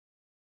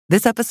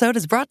This episode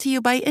is brought to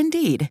you by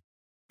Indeed.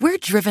 We're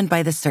driven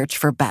by the search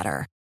for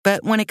better.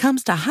 But when it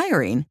comes to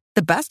hiring,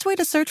 the best way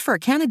to search for a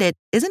candidate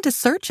isn't to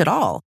search at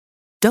all.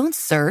 Don't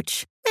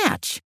search,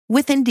 match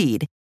with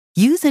Indeed.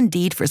 Use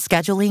Indeed for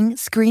scheduling,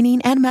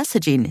 screening, and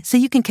messaging so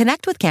you can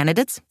connect with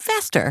candidates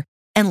faster.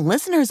 And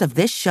listeners of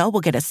this show will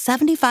get a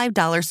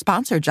 $75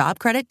 sponsored job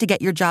credit to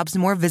get your jobs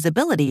more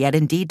visibility at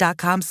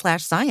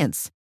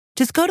Indeed.com/science.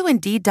 Just go to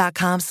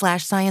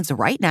Indeed.com/science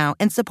right now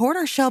and support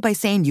our show by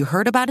saying you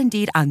heard about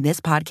Indeed on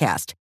this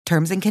podcast.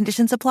 Terms and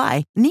conditions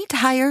apply. Need to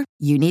hire?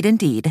 You need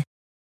Indeed.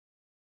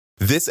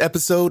 This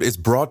episode is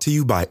brought to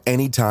you by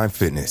Anytime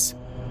Fitness.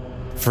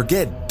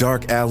 Forget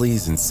dark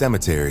alleys and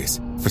cemeteries.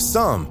 For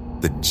some,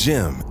 the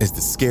gym is the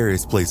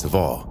scariest place of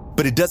all.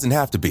 But it doesn't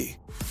have to be.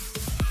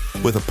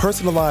 With a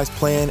personalized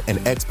plan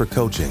and expert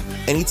coaching,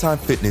 Anytime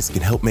Fitness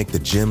can help make the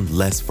gym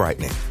less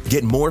frightening.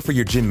 Get more for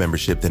your gym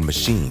membership than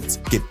machines.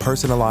 Get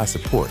personalized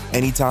support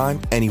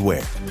anytime,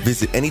 anywhere.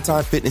 Visit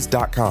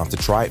AnytimeFitness.com to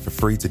try it for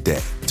free today.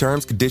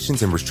 Terms,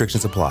 conditions, and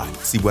restrictions apply.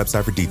 See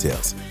website for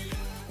details.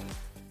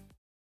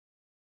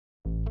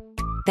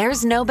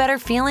 There's no better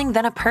feeling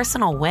than a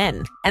personal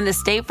win, and the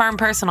State Farm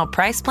Personal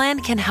Price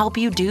Plan can help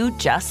you do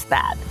just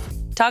that.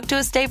 Talk to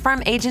a State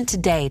Farm agent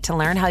today to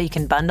learn how you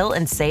can bundle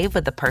and save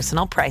with the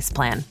Personal Price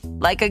Plan.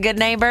 Like a good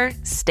neighbor,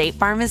 State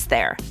Farm is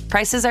there.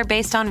 Prices are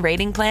based on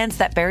rating plans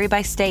that vary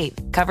by state.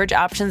 Coverage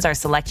options are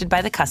selected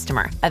by the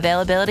customer.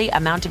 Availability,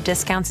 amount of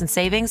discounts and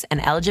savings,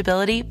 and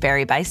eligibility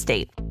vary by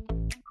state.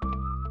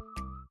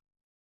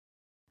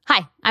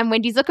 Hi, I'm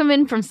Wendy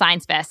Zuckerman from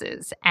Science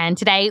Versus, and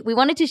today we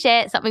wanted to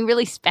share something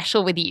really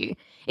special with you.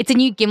 It's a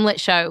new Gimlet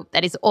show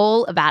that is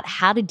all about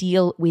how to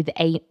deal with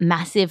a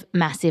massive,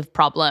 massive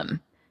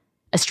problem: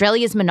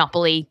 Australia's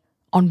monopoly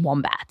on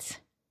wombats.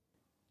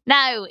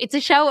 No, it's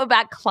a show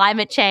about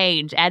climate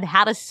change and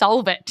how to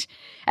solve it,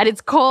 and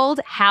it's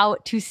called How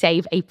to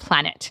Save a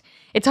Planet.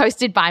 It's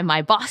hosted by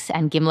my boss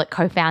and Gimlet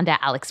co-founder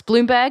Alex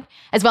Blumberg,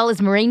 as well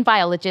as marine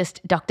biologist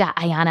Dr.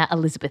 Ayana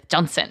Elizabeth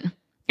Johnson.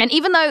 And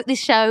even though this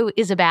show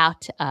is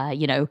about,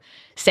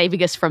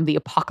 saving us from the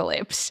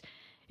apocalypse,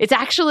 it's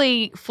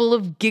actually full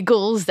of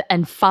giggles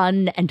and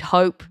fun and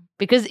hope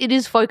because it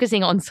is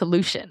focusing on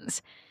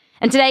solutions.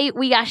 And today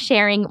we are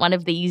sharing one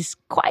of these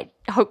quite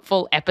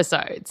hopeful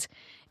episodes.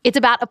 It's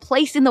about a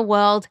place in the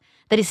world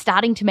that is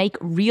starting to make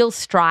real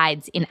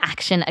strides in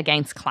action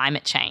against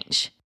climate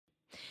change.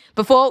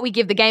 Before we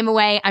give the game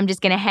away, I'm just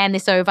going to hand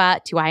this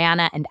over to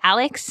Ayana and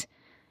Alex.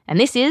 And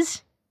this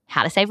is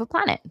How to Save a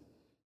Planet.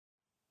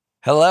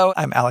 Hello,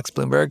 I'm Alex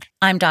Blumberg.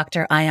 I'm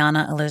Dr.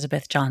 Ayana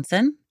Elizabeth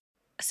Johnson.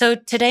 So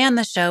today on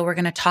the show, we're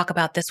going to talk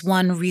about this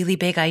one really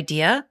big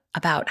idea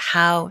about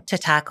how to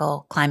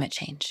tackle climate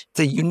change. It's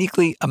a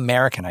uniquely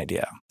American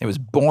idea. It was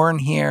born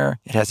here.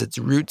 It has its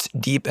roots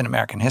deep in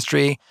American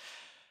history,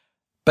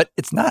 but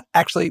it's not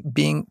actually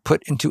being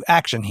put into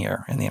action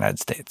here in the United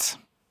States.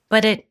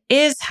 But it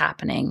is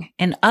happening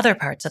in other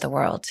parts of the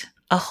world.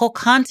 A whole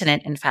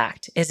continent, in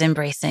fact, is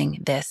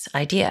embracing this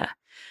idea.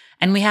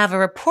 And we have a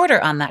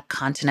reporter on that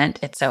continent,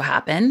 it so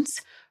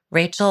happens,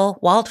 Rachel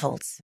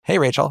Waldholz. Hey,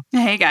 Rachel.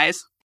 Hey,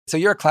 guys. So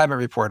you're a climate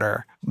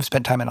reporter. You've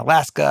spent time in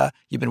Alaska.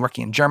 You've been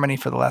working in Germany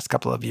for the last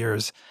couple of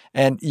years.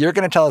 And you're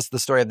going to tell us the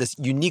story of this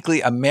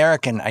uniquely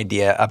American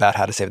idea about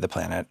how to save the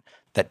planet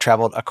that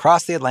traveled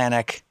across the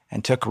Atlantic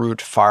and took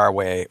root far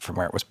away from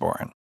where it was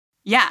born.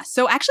 Yeah,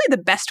 so actually the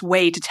best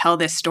way to tell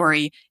this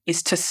story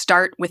is to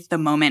start with the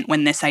moment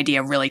when this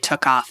idea really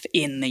took off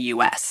in the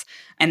US.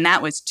 And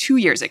that was 2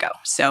 years ago.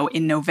 So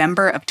in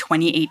November of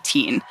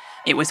 2018,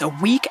 it was a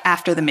week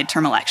after the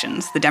midterm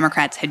elections. The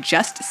Democrats had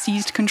just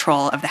seized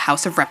control of the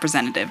House of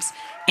Representatives,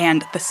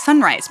 and the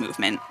Sunrise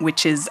Movement,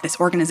 which is this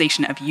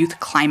organization of youth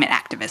climate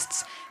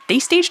activists, they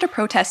staged a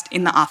protest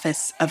in the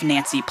office of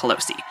Nancy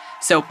Pelosi.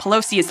 So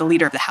Pelosi is the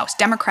leader of the House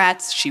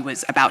Democrats. She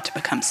was about to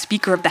become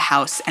Speaker of the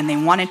House, and they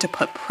wanted to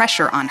put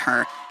pressure on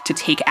her to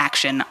take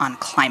action on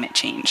climate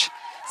change.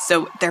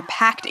 So they're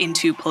packed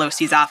into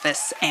Pelosi's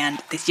office, and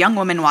this young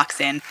woman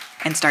walks in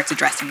and starts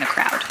addressing the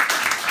crowd.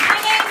 My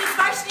name is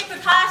Varshini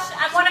Prakash.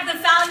 I'm one of the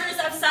founders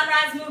of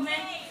Sunrise Movement,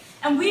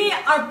 and we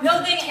are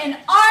building an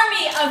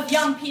army of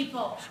young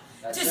people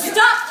to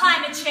stop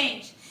climate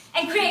change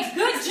and create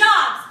good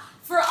jobs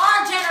for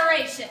our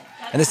generation.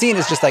 And the scene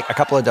is just like a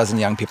couple of dozen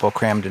young people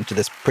crammed into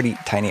this pretty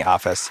tiny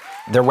office.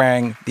 They're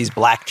wearing these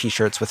black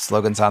T-shirts with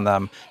slogans on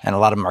them, and a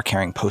lot of them are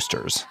carrying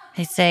posters.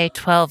 They say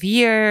 12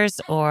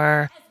 years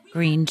or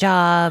green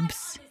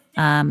jobs.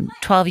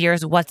 12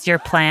 years, what's your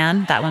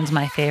plan? That one's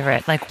my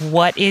favorite. Like,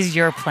 what is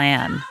your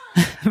plan,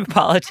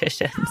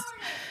 politicians?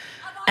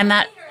 And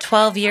that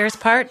 12 years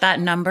part, that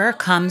number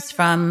comes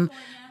from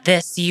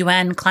this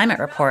UN climate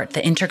report. The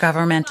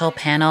Intergovernmental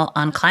Panel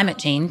on Climate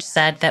Change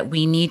said that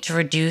we need to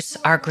reduce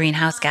our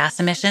greenhouse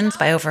gas emissions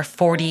by over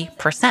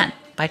 40%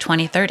 by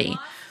 2030,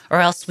 or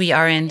else we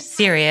are in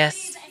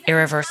serious,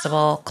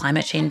 irreversible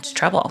climate change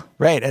trouble.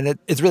 Right. And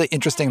it's really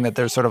interesting that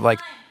there's sort of like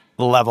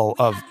the level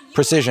of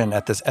precision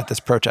at this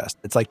protest.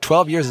 It's like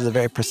 12 years is a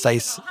very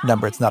precise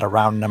number. It's not a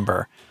round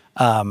number.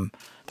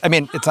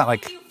 It's not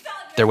like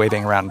they're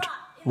waving around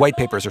white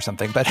papers or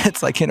something, but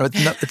it's like,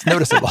 it's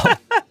noticeable.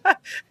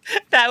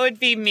 That would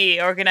be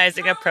me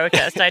organizing a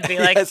protest. I'd be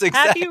like, Yes,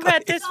 exactly. Have you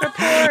read this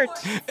report?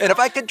 And if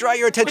I could draw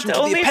your attention It's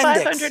to the only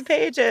appendix. 500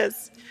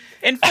 pages.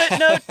 In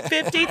footnote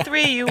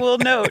 53, you will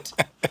note.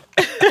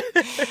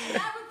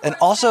 And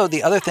also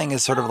the other thing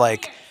is sort of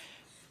like,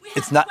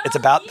 it's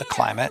about the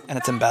climate and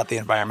it's about the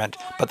environment,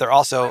 but they're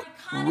also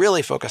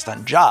really focused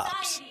on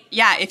jobs.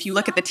 Yeah, if you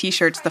look at the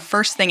T-shirts, the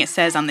first thing it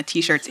says on the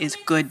T-shirts is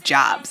good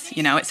jobs.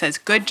 It says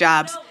good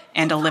jobs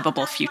and a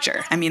livable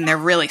future. I mean, they're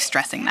really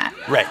stressing that.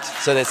 Right.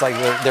 So it's like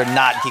they're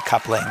not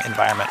decoupling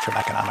environment from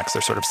economics.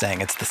 They're sort of saying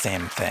it's the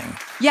same thing.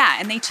 Yeah,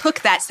 and they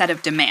took that set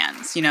of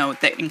demands,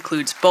 that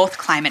includes both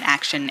climate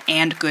action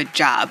and good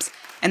jobs,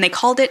 and they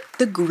called it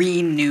the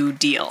Green New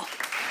Deal.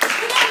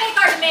 We gotta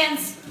make our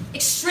demands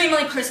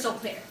extremely crystal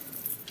clear.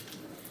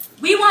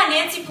 We want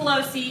Nancy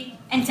Pelosi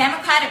and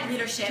Democratic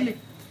leadership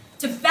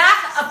to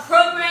back a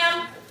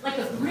program like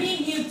a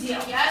Green New Deal.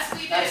 Yes,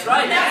 we do. That's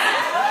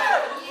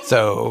right.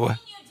 So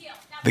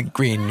the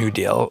Green New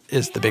Deal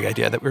is the big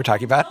idea that we were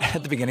talking about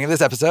at the beginning of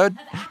this episode.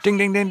 Ding,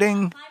 ding, ding,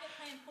 ding.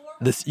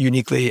 This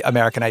uniquely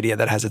American idea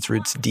that has its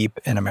roots deep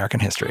in American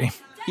history.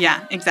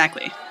 Yeah,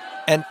 exactly.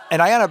 And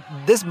Ayanna,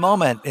 this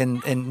moment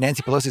in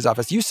Nancy Pelosi's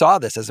office, you saw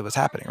this as it was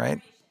happening,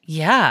 right?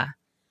 Yeah.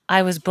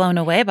 I was blown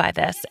away by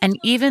this. And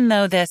even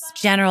though this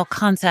general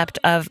concept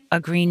of a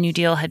Green New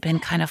Deal had been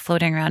kind of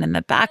floating around in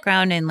the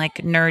background in like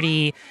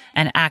nerdy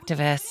and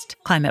activist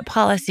climate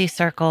policy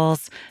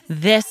circles,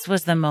 this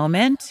was the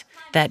moment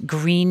that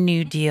Green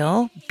New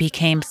Deal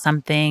became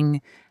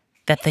something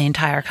that the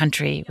entire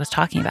country was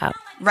talking about.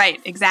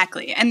 Right,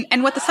 exactly.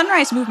 And what the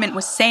Sunrise Movement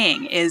was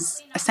saying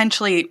is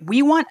essentially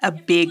we want a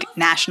big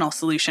national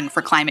solution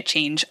for climate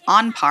change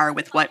on par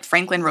with what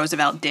Franklin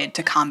Roosevelt did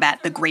to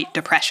combat the Great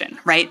Depression,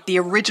 right? The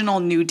original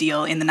New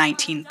Deal in the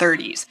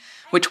 1930s,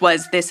 which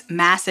was this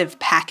massive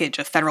package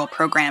of federal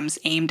programs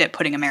aimed at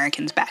putting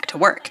Americans back to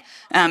work.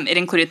 It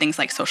included things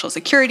like Social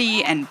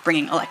Security and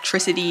bringing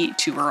electricity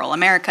to rural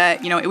America.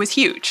 It was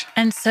huge.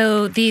 And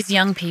so these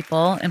young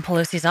people in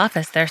Pelosi's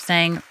office, they're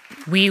saying,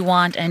 we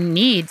want and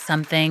need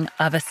something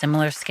of a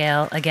similar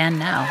scale again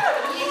now.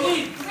 We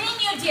need a Green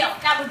New Deal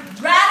that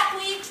would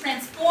radically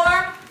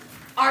transform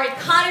our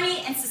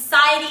economy and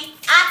society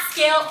at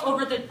scale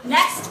over the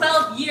next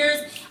 12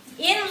 years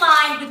in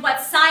line with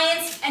what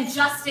science and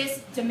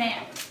justice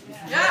demand.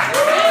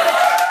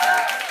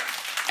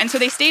 And so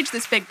they staged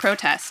this big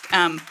protest.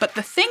 But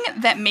the thing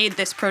that made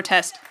this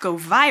protest go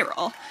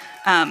viral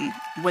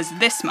was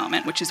this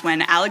moment, which is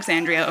when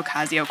Alexandria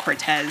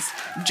Ocasio-Cortez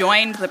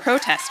joined the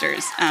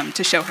protesters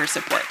to show her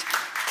support.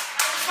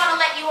 I just want to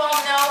let you all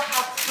know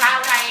how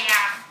proud I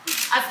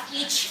am of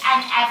each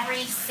and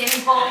every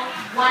single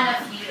one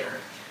of you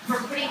for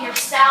putting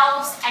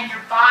yourselves and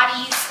your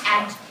bodies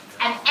and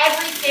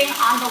everything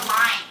on the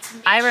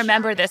line. I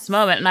remember this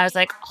moment and I was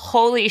like,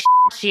 holy shit,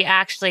 she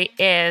actually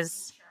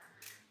is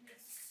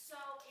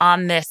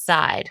on this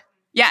side.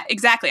 Yeah,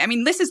 exactly. I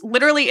mean, this is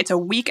literally, it's a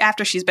week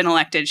after she's been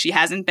elected. She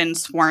hasn't been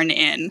sworn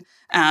in.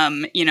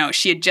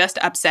 She had just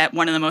upset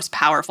one of the most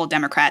powerful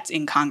Democrats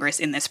in Congress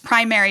in this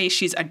primary.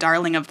 She's a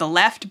darling of the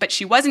left, but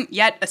she wasn't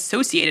yet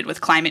associated with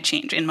climate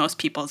change in most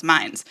people's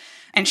minds.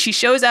 And she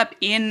shows up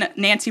in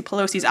Nancy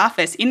Pelosi's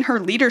office, in her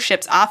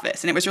leadership's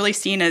office. And it was really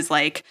seen as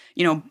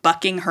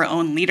bucking her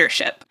own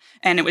leadership.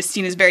 And it was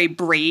seen as very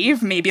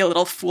brave, maybe a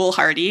little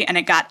foolhardy, and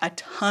it got a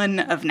ton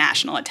of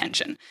national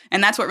attention.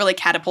 And that's what really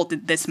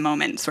catapulted this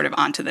moment sort of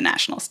onto the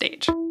national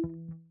stage.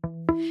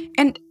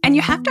 And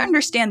you have to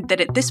understand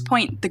that at this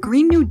point, the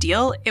Green New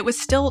Deal, it was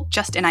still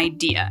just an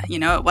idea.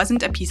 It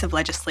wasn't a piece of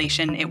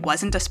legislation. It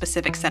wasn't a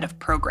specific set of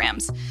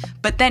programs.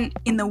 But then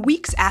in the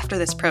weeks after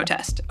this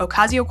protest,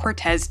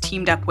 Ocasio-Cortez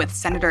teamed up with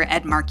Senator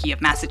Ed Markey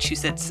of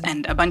Massachusetts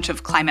and a bunch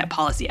of climate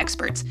policy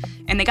experts.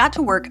 And they got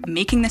to work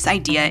making this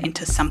idea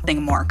into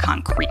something more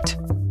concrete.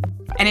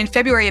 And in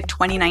February of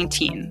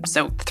 2019,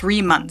 so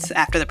 3 months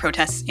after the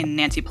protests in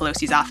Nancy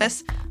Pelosi's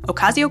office,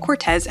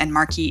 Ocasio-Cortez and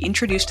Markey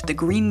introduced the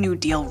Green New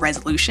Deal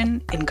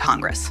resolution in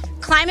Congress.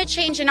 Climate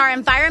change and our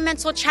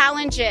environmental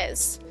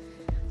challenges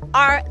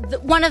are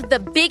one of the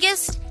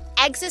biggest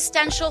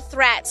existential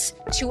threats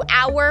to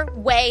our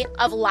way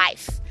of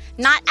life,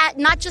 not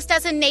just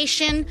as a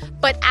nation,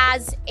 but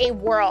as a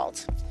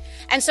world.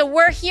 And so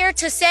we're here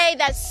to say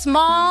that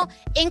small,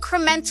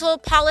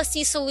 incremental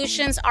policy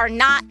solutions are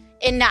not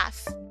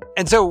enough.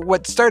 And so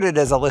what started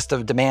as a list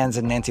of demands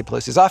in Nancy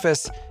Pelosi's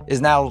office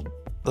is now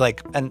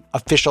like an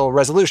official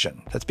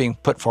resolution that's being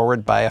put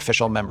forward by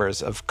official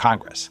members of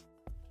Congress.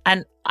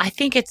 And I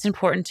think it's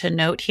important to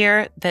note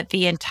here that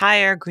the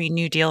entire Green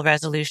New Deal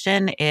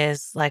resolution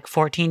is like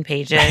 14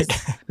 pages,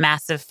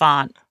 massive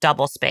font,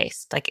 double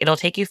spaced. Like it'll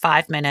take you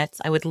 5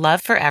 minutes. I would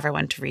love for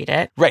everyone to read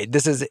it. Right.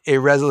 This is a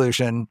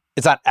resolution.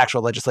 It's not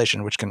actual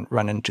legislation, which can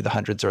run into the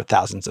hundreds or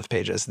thousands of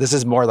pages. This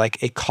is more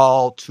like a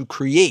call to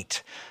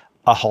create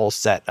a whole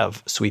set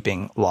of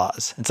sweeping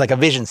laws. It's like a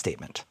vision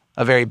statement,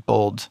 a very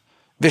bold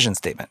vision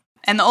statement.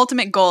 And the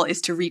ultimate goal is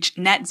to reach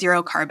net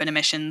zero carbon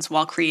emissions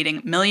while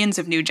creating millions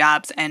of new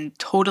jobs and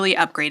totally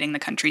upgrading the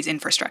country's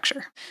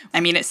infrastructure.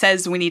 I mean, it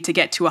says we need to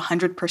get to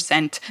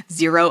 100%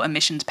 zero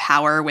emissions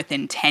power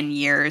within 10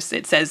 years.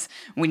 It says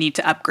we need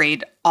to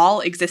upgrade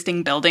all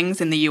existing buildings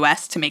in the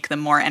U.S. to make them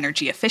more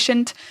energy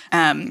efficient.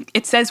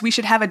 It says we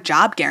should have a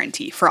job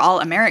guarantee for all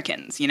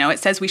Americans. You know, it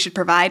says we should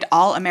provide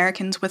all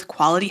Americans with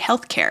quality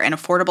health care and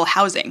affordable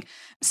housing.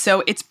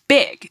 So it's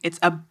big. It's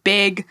a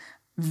big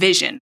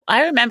vision.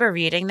 I remember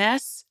reading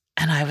this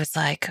and I was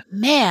like,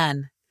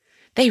 man,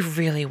 they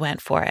really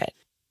went for it.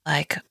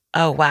 Like,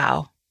 oh,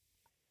 wow.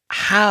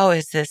 How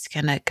is this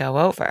going to go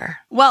over?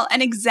 Well,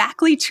 and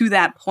exactly to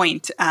that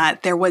point,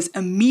 there was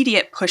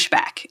immediate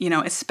pushback,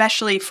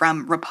 especially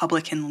from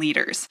Republican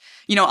leaders.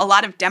 A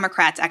lot of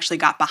Democrats actually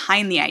got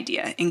behind the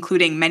idea,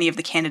 including many of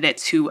the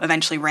candidates who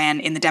eventually ran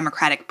in the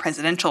Democratic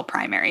presidential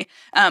primary.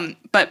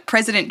 But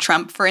President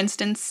Trump, for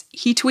instance,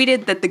 he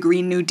tweeted that the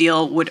Green New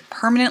Deal would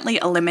permanently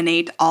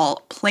eliminate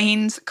all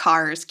planes,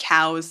 cars,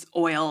 cows,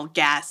 oil,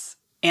 gas,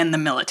 and the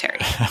military.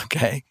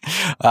 Okay.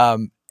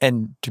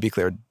 And to be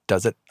clear,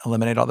 does it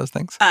eliminate all those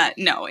things?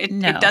 No, it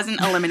doesn't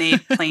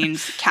eliminate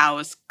planes,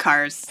 cows,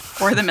 cars,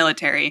 or the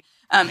military.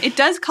 It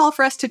does call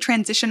for us to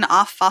transition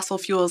off fossil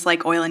fuels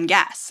like oil and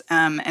gas,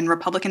 and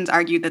Republicans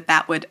argue that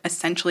that would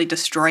essentially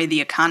destroy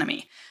the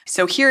economy.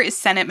 So here is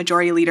Senate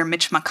Majority Leader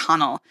Mitch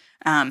McConnell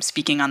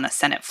speaking on the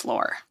Senate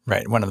floor.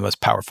 Right, one of the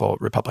most powerful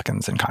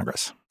Republicans in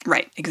Congress.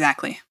 Right,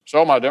 exactly.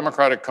 So my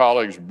Democratic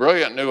colleagues'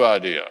 brilliant new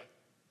idea,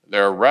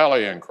 their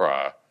rallying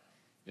cry,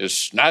 is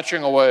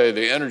snatching away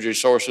the energy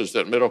sources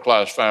that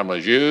middle-class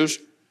families use,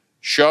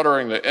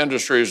 shuttering the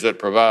industries that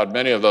provide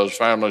many of those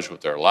families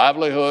with their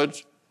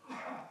livelihoods,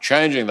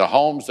 changing the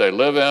homes they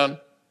live in,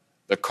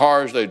 the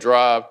cars they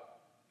drive,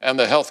 and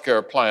the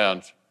healthcare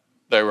plans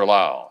they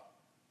rely on.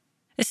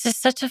 This is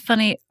such a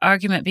funny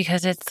argument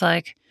because it's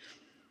like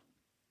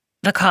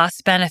the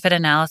cost-benefit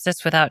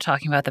analysis without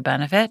talking about the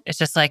benefit. It's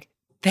just like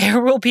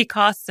there will be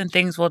costs and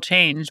things will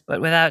change,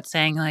 but without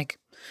saying like,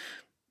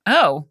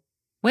 oh,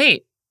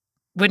 wait,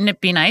 wouldn't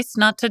it be nice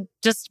not to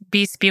just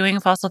be spewing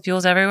fossil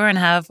fuels everywhere and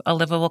have a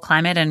livable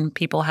climate and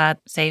people had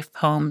safe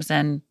homes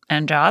and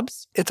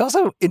jobs? It's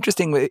also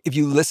interesting if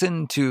you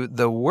listen to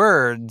the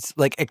words,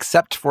 like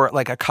except for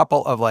like a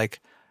couple of like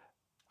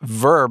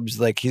verbs,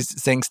 like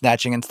he's saying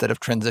snatching instead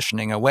of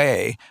transitioning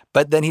away.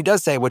 But then he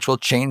does say, which will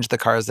change the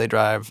cars they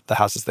drive, the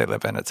houses they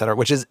live in, et cetera,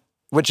 which is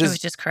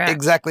just correct.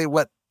 Exactly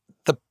what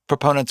the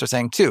proponents are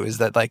saying too, is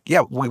that like,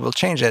 yeah, we will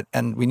change it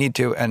and we need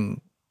to, and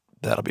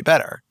that'll be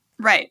better.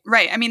 Right.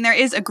 I mean, there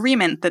is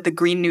agreement that the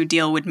Green New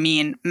Deal would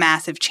mean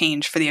massive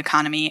change for the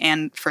economy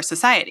and for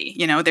society.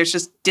 There's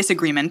just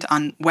disagreement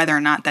on whether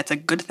or not that's a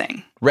good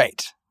thing.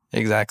 Right.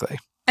 Exactly.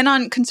 And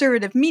on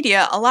conservative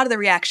media, a lot of the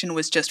reaction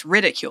was just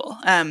ridicule.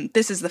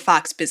 This is the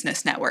Fox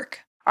Business Network.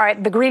 All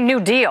right, the Green New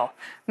Deal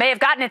may have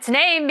gotten its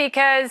name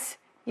because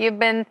you've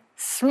been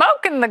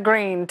smoking the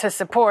green to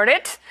support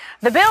it.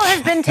 The bill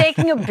has been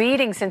taking a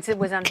beating since it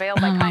was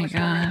unveiled by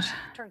Congressman.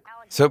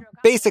 So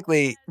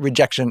basically,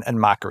 rejection and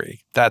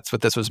mockery. That's what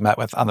this was met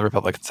with on the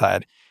Republican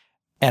side.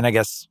 And I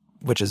guess,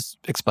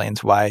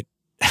 explains why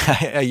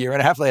a year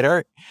and a half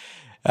later,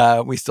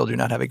 we still do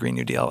not have a Green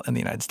New Deal in the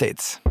United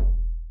States.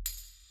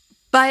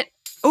 But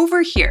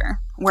over here,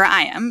 where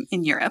I am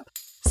in Europe,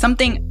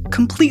 something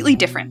completely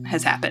different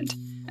has happened.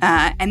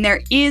 And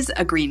there is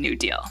a Green New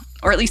Deal,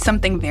 or at least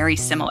something very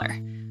similar.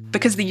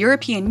 Because the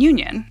European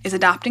Union is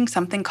adopting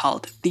something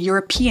called the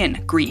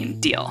European Green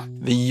Deal.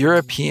 The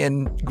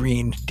European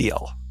Green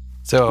Deal.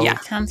 So yeah,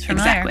 sounds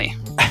familiar.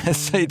 Exactly.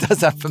 So it does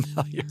sound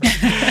familiar.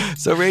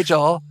 So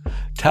Rachel,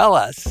 tell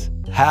us,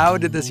 how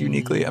did this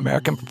uniquely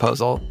American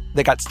proposal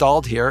that got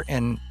stalled here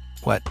in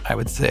what I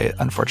would say,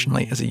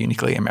 unfortunately, is a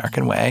uniquely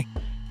American way,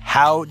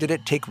 how did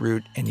it take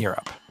root in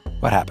Europe?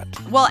 What happened?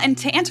 Well, and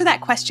to answer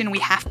that question, we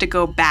have to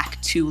go back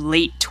to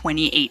late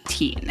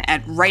 2018,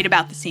 at right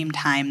about the same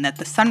time that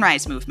the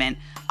Sunrise Movement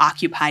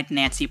occupied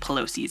Nancy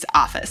Pelosi's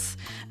office.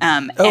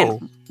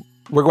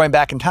 We're going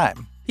back in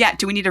time. Yeah,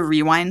 do we need a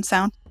rewind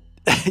sound?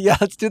 Yeah,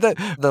 let's do the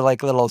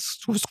like little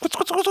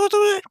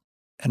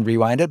and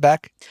rewind it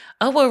back.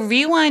 Oh, well,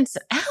 rewind.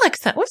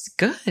 Alex, that was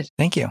good.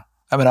 Thank you.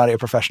 I'm an audio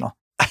professional.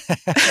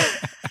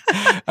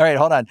 All right,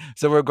 hold on.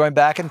 So we're going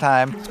back in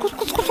time.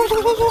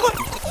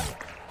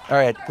 All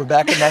right, we're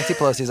back in Nancy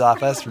Pelosi's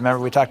office.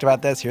 Remember, we talked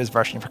about this. Here's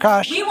Varshini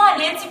Prakash. We want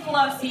Nancy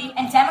Pelosi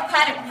and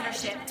Democratic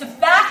leadership to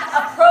back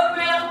a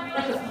program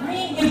like the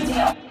Green New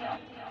Deal.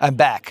 I'm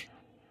back.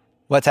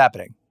 What's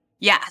happening?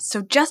 Yeah,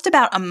 so just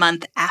about a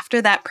month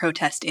after that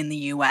protest in the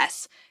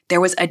U.S., there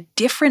was a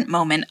different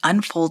moment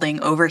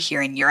unfolding over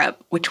here in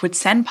Europe, which would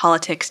send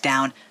politics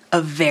down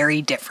a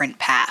very different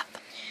path.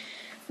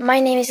 My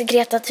name is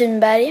Greta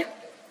Thunberg.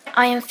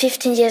 I am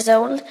 15 years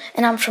old,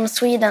 and I'm from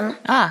Sweden.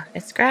 Ah,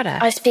 it's Greta.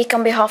 I speak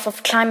on behalf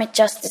of Climate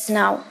Justice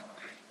Now.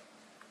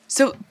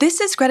 So this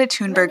is Greta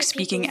Thunberg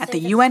speaking at the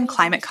UN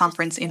Climate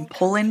Conference in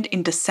Poland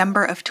in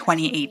December of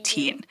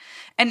 2018.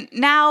 And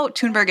now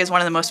Thunberg is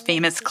one of the most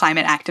famous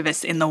climate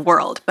activists in the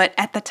world. But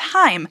at the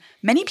time,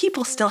 many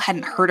people still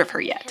hadn't heard of her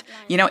yet,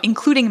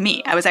 including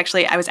me. I was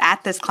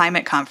at this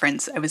climate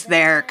conference. I was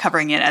there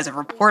covering it as a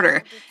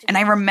reporter. And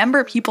I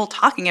remember people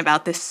talking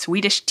about this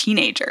Swedish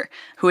teenager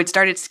who had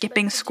started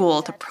skipping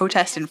school to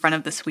protest in front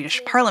of the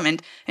Swedish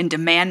parliament and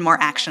demand more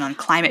action on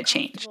climate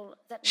change.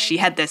 She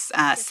had this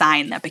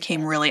sign that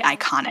became really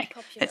iconic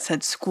that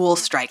said "School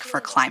Strike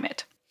for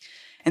Climate."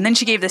 And then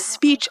she gave this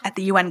speech at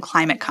the UN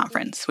Climate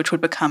Conference, which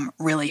would become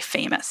really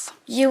famous.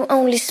 You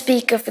only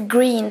speak of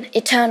green,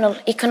 eternal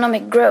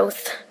economic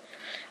growth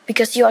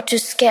because you are too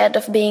scared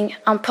of being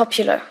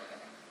unpopular.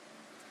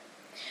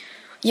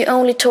 You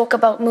only talk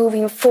about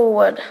moving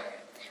forward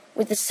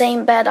with the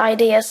same bad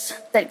ideas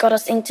that got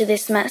us into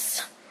this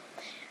mess,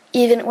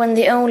 even when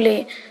the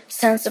only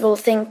sensible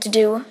thing to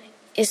do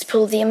is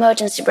pull the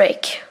emergency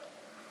brake.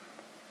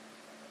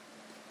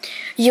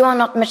 You are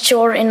not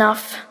mature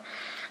enough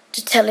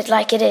to tell it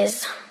like it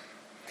is.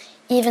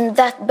 Even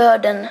that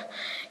burden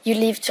you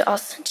leave to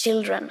us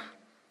children.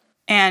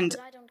 And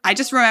I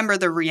just remember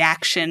the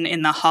reaction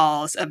in the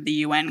halls of the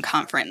UN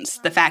conference,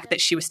 the fact that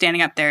she was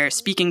standing up there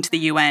speaking to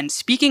the UN,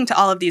 speaking to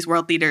all of these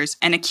world leaders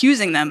and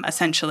accusing them,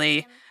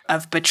 essentially,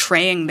 of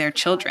betraying their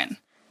children.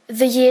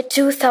 The year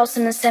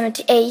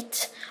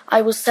 2078,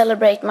 I will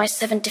celebrate my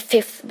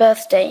 75th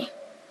birthday.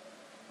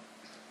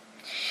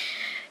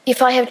 If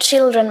I have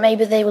children,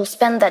 maybe they will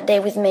spend that day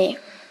with me.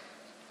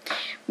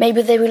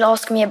 Maybe they will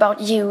ask me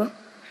about you.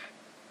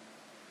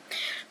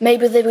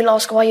 Maybe they will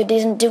ask why you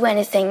didn't do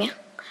anything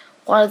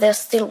while there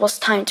still was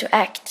time to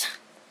act.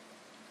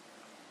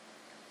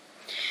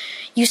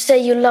 You say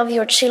you love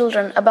your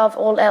children above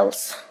all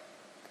else,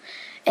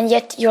 and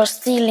yet you are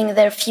stealing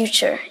their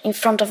future in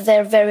front of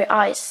their very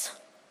eyes.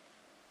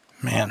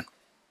 Man.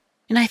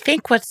 And I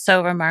think what's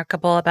so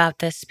remarkable about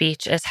this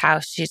speech is how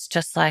she's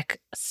just like,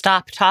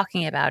 stop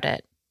talking about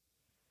it.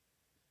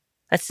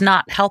 It's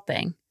not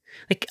helping.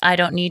 Like, I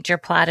don't need your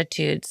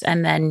platitudes.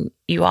 And then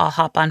you all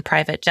hop on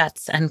private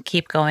jets and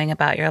keep going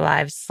about your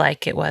lives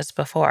like it was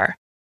before.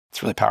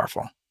 It's really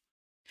powerful.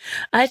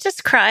 I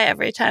just cry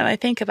every time I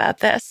think about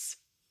this.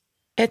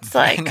 It's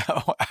like,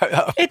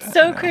 it's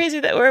so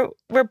crazy that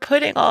we're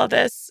putting all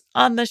this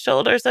on the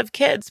shoulders of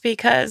kids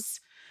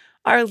because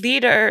our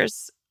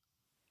leaders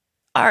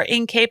are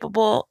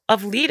incapable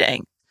of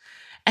leading.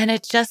 And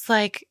it just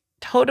like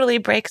totally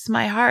breaks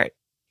my heart.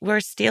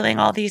 We're stealing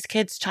all these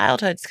kids'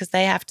 childhoods because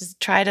they have to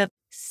try to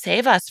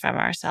save us from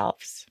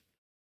ourselves.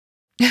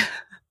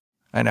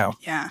 I know.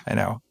 Yeah. I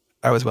know.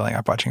 I was welling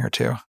up watching her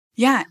too.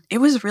 Yeah, it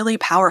was really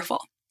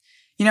powerful.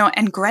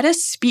 And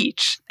Greta's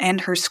speech and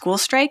her school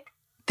strike,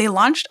 they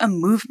launched a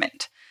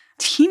movement.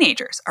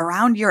 Teenagers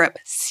around Europe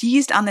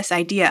seized on this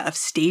idea of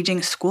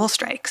staging school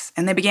strikes,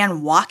 and they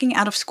began walking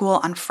out of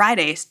school on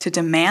Fridays to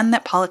demand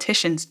that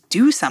politicians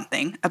do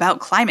something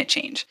about climate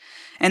change.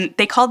 And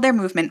they called their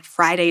movement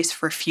Fridays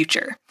for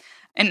Future.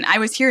 And I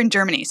was here in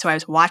Germany, so I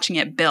was watching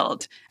it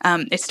build.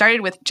 It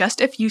started with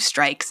just a few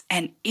strikes,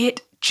 and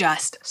it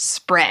just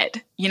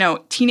spread.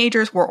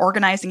 Teenagers were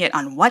organizing it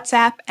on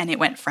WhatsApp, and it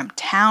went from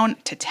town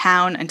to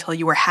town until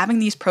you were having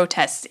these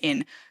protests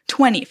in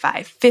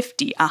 25,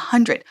 50,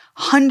 100,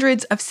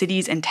 hundreds of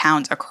cities and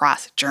towns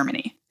across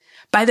Germany.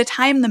 By the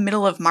time the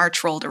middle of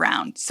March rolled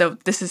around, so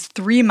this is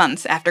 3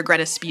 months after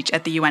Greta's speech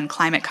at the UN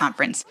Climate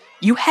Conference,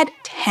 you had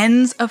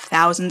tens of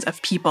thousands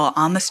of people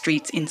on the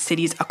streets in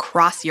cities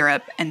across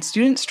Europe and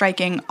students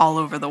striking all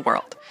over the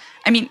world.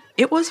 I mean,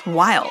 it was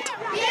wild.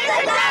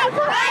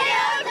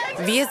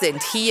 Wir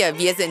sind hier,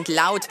 wir sind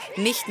laut.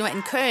 Nicht nur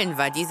in Köln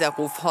war dieser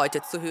Ruf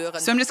heute zu hören.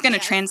 So I'm just going to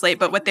translate,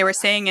 but what they were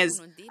saying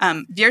is,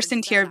 wir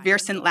sind hier, wir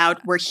sind laut.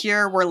 We're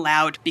here, we're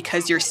loud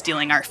because you're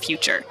stealing our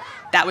future.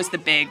 That was the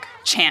big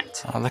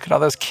chant. Oh, look at all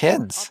those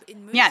kids.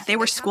 Yeah, they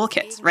were school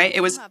kids, right?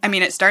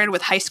 It started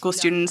with high school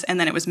students, and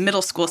then it was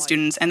middle school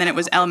students, and then it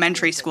was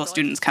elementary school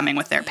students coming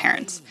with their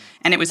parents.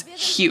 And it was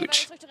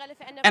huge.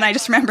 And I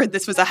just remembered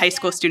this was a high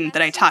school student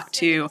that I talked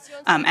to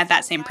at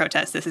that same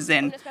protest. This is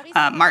in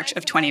March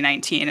of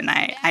 2019, and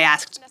I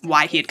asked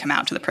why he had come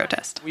out to the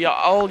protest. We are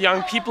all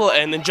young people,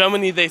 and in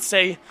Germany they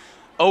say,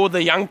 oh,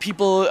 the young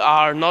people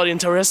are not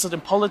interested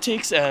in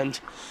politics, and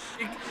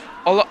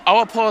all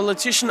our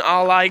politicians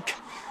are like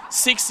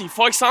 60.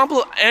 For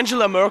example,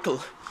 Angela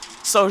Merkel.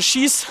 So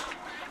she's,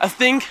 I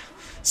think,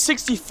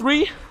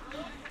 63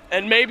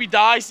 and maybe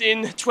dies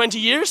in 20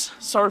 years.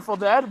 Sorry for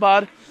that,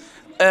 but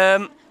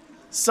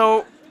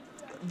so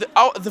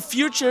the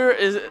future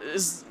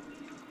is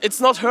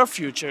it's not her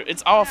future,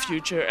 it's our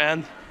future,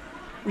 and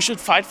we should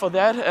fight for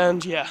that.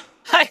 And yeah.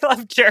 I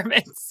love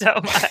Germans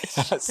so much.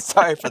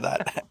 Sorry for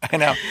that. I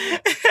know.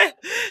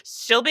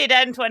 She'll be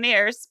dead in 20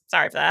 years.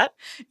 Sorry for that.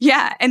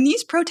 Yeah, and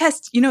these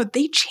protests,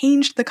 they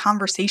changed the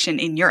conversation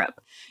in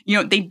Europe.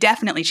 They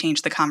definitely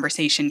changed the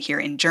conversation here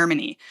in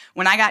Germany.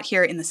 When I got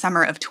here in the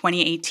summer of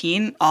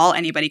 2018, all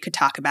anybody could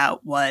talk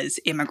about was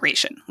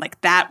immigration.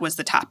 That was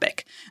the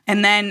topic.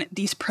 And then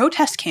these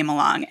protests came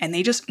along and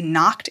they just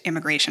knocked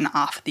immigration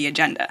off the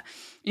agenda.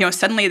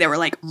 Suddenly there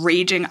were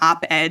raging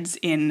op-eds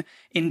in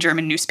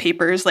German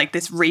newspapers,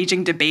 this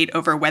raging debate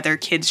over whether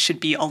kids should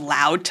be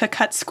allowed to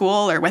cut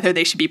school or whether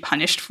they should be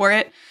punished for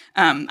it.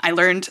 I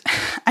learned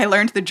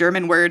the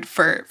German word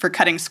for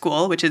cutting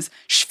school, which is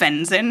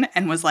Schwänzen,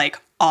 and was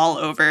all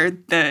over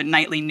the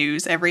nightly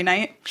news every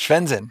night.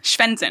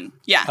 Schwänzen,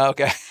 yeah. Oh,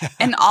 okay.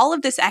 And all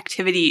of this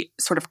activity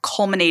sort of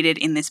culminated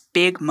in this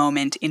big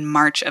moment in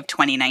March of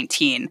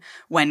 2019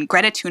 when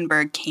Greta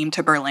Thunberg came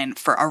to Berlin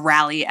for a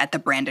rally at the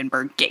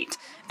Brandenburg Gate.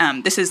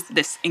 This is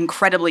this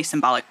incredibly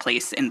symbolic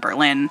place in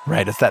Berlin.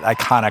 Right, it's that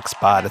iconic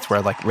spot. It's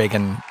where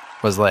Reagan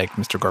was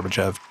Mr.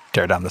 Gorbachev,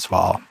 tear down this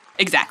wall.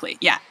 Exactly,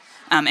 yeah.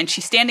 And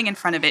she's standing in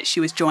front of it. She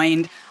was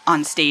joined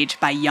on stage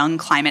by young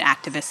climate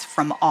activists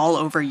from all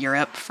over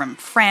Europe, from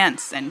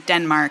France and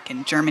Denmark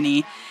and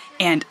Germany,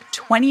 and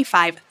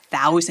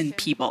 25,000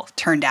 people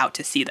turned out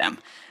to see them.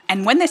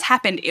 And when this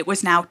happened, it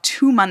was now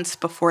 2 months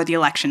before the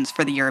elections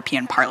for the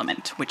European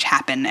Parliament, which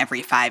happen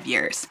every 5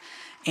 years.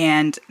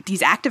 And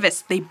these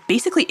activists, they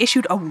basically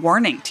issued a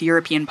warning to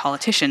European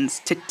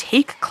politicians to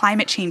take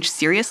climate change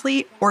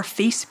seriously or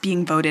face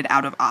being voted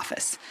out of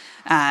office.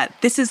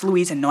 This is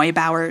Luisa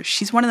Neubauer.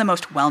 She's one of the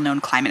most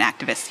well-known climate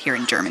activists here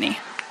in Germany.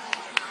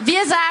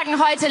 Wir sagen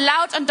heute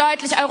laut und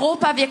deutlich,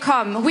 Europa, wir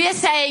kommen. We are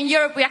saying,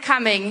 Europe, we are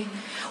coming.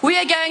 We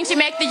are going to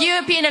make the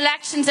European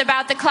elections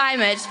about the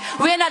climate.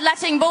 We are not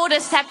letting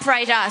borders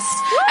separate us.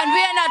 And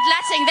we are not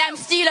letting them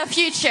steal our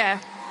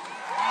future.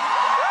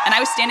 And I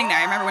was standing there.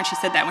 I remember when she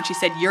said that, when she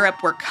said,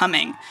 Europe, we're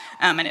coming.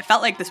 And it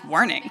felt like this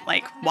warning,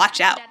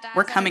 watch out,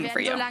 we're coming for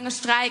you.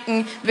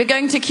 We're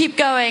going to keep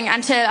going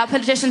until our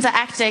politicians are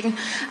acting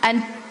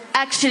and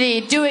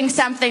actually doing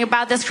something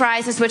about this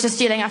crisis, which is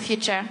stealing our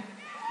future.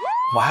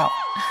 Wow.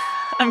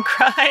 I'm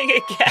crying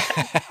again.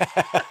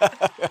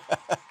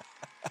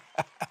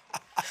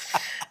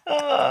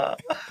 Oh.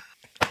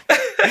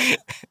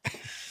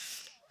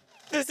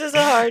 This is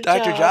a hard job.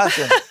 Dr.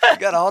 Johnson, you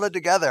got to hold it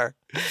together.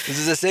 This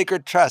is a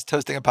sacred trust,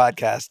 hosting a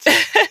podcast.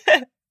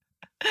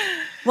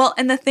 Well,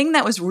 and the thing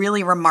that was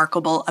really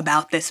remarkable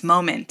about this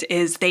moment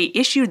is they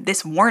issued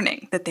this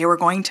warning that they were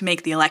going to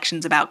make the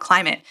elections about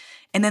climate.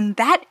 And then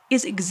that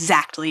is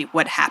exactly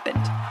what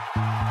happened.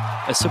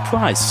 A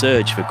surprise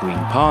surge for Green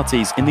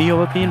parties in the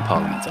European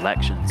Parliament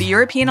elections. The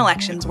European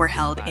elections were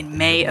held in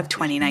May of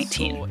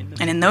 2019.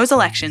 And in those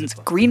elections,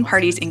 Green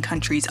parties in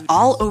countries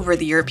all over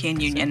the European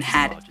Union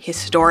had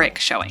historic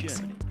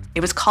showings.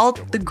 It was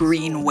called the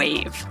Green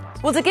Wave.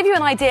 Well, to give you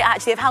an idea,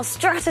 actually, of how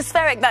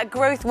stratospheric that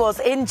growth was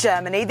in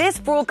Germany, this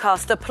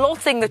broadcaster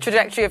plotting the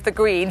trajectory of the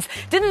Greens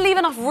didn't leave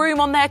enough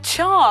room on their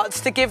charts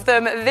to give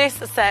them this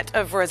set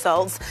of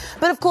results.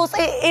 But, of course,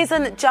 it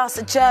isn't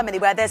just Germany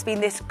where there's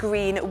been this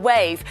green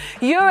wave.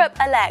 Europe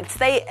Elects,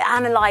 they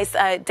analysed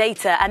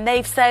data, and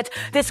they've said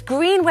this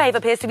green wave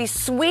appears to be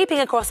sweeping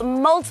across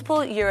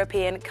multiple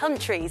European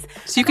countries.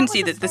 So you can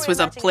see that this was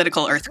a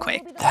political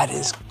earthquake. That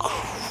is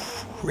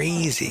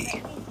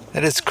crazy.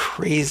 That is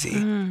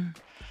crazy.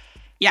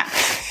 Yeah.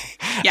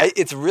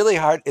 It's really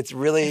hard. It's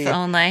really... If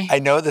only. I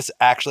know this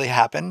actually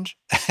happened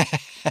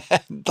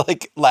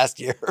last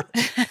year.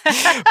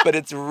 But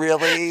it's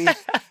really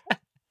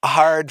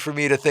hard for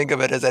me to think of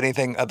it as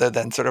anything other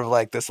than sort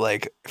of this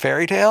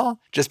fairy tale,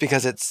 just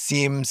because it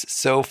seems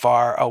so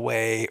far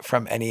away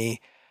from any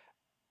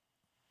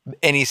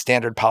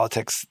standard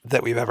politics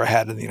that we've ever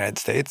had in the United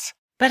States.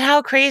 But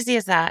how crazy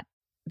is that?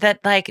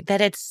 That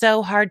it's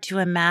so hard to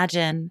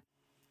imagine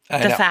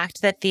the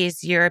fact that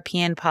these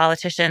European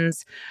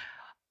politicians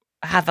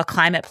have a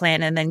climate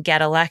plan and then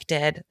get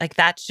elected.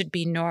 That should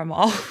be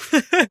normal.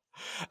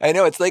 I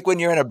know. It's like when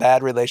you're in a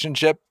bad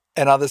relationship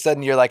and all of a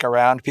sudden you're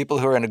around people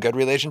who are in a good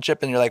relationship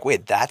and you're like,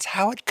 wait, that's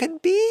how it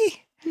could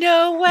be?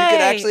 No way. You could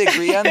actually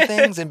agree on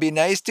things and be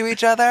nice to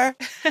each other.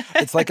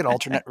 It's like an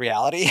alternate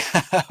reality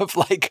of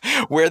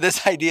where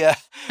this idea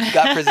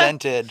got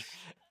presented.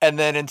 And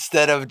then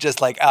instead of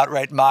just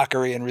outright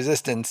mockery and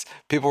resistance,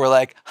 people were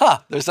like,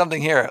 there's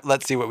something here.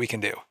 Let's see what we can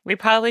do. We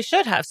probably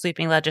should have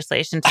sweeping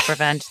legislation to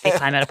prevent the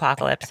climate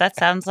apocalypse. That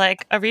sounds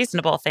like a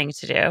reasonable thing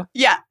to do.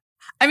 Yeah.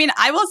 I mean,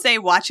 I will say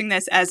watching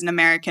this as an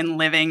American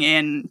living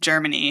in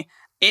Germany,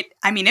 it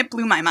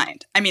blew my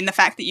mind. I mean, the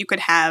fact that you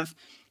could have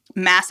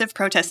massive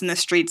protests in the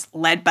streets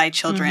led by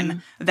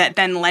children that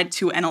then led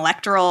to an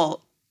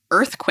electoral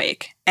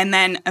earthquake. And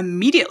then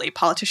immediately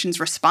politicians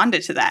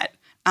responded to that.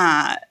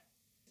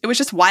 It was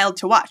just wild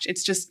to watch.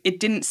 It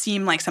didn't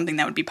seem like something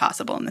that would be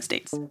possible in the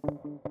States.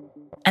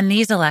 And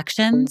these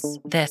elections,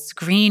 this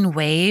green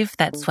wave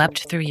that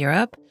swept through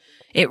Europe,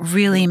 it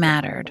really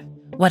mattered.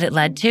 What it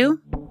led to,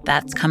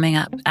 that's coming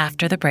up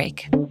after the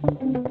break.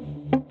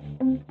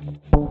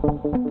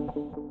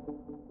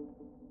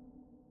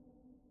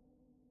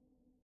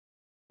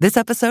 This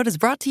episode is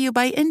brought to you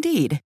by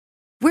Indeed.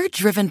 We're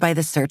driven by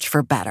the search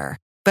for better.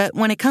 But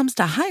when it comes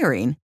to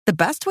hiring, the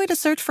best way to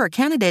search for a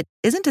candidate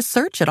isn't to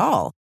search at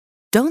all.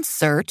 Don't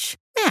search,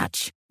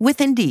 match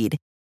with Indeed.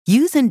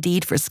 Use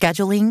Indeed for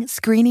scheduling,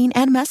 screening,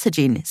 and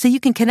messaging so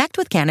you can connect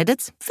with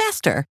candidates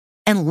faster.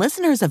 And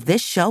listeners of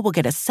this show will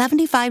get a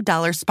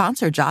 $75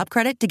 sponsored job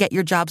credit to get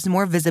your jobs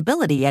more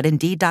visibility at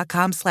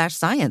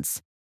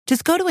Indeed.com/science.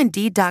 Just go to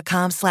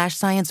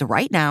Indeed.com/science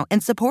right now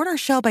and support our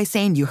show by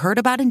saying you heard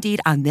about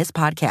Indeed on this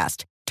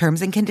podcast.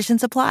 Terms and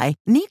conditions apply.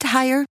 Need to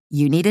hire?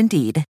 You need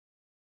Indeed.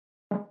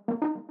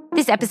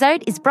 This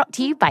episode is brought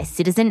to you by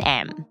Citizen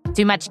M.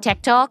 Too much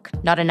tech talk?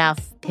 Not enough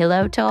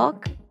pillow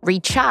talk?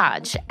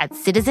 Recharge at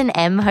Citizen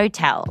M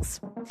hotels.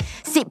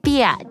 Sip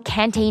beer at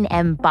Canteen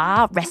M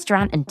bar,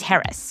 restaurant and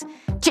terrace.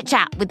 Chit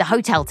chat with the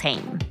hotel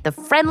team, the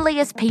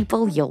friendliest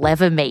people you'll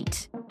ever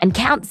meet. And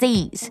count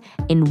Z's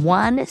in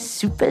one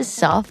super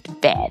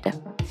soft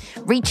bed.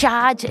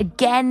 Recharge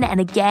again and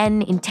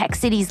again in tech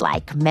cities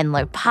like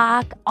Menlo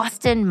Park,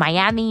 Austin,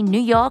 Miami, New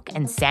York,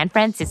 and San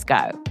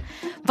Francisco.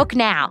 Book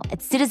now at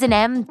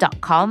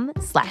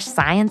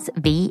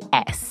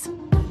citizenm.com/sciencevs.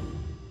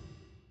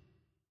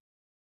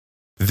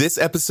 This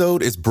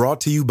episode is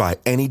brought to you by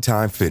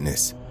Anytime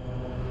Fitness.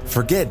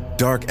 Forget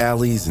dark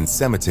alleys and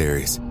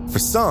cemeteries. For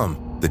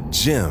some, the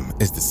gym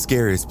is the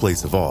scariest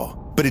place of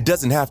all, but it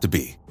doesn't have to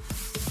be.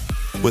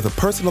 With a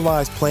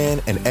personalized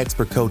plan and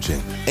expert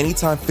coaching,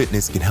 Anytime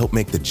Fitness can help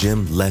make the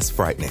gym less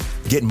frightening.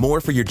 Get more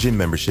for your gym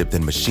membership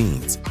than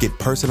machines. Get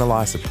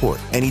personalized support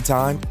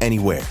anytime,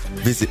 anywhere.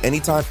 Visit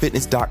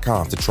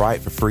AnytimeFitness.com to try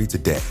it for free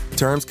today.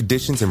 Terms,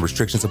 conditions, and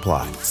restrictions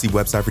apply. See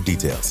website for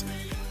details.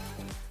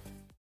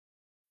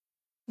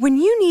 When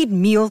you need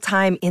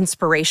mealtime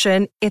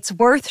inspiration, it's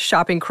worth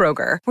shopping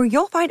Kroger, where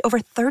you'll find over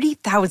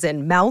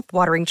 30,000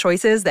 mouth-watering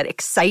choices that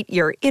excite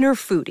your inner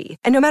foodie.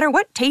 And no matter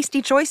what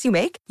tasty choice you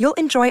make, you'll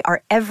enjoy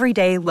our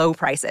everyday low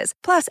prices,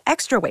 plus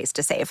extra ways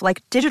to save,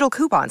 like digital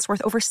coupons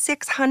worth over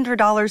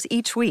 $600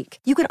 each week.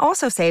 You can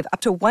also save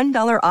up to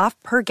 $1 off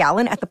per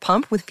gallon at the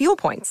pump with fuel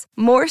points.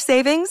 More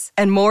savings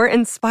and more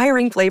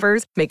inspiring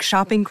flavors make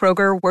shopping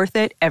Kroger worth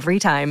it every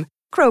time.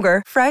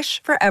 Kroger,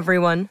 fresh for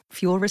everyone.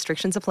 Fuel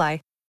restrictions apply.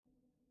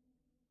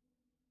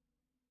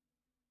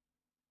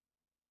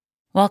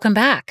 Welcome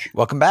back.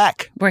 Welcome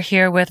back. We're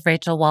here with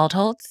Rachel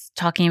Waldholtz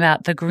talking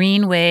about the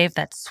green wave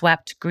that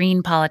swept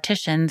green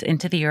politicians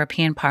into the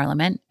European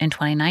Parliament in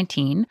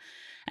 2019.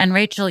 And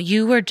Rachel,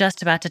 you were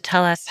just about to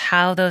tell us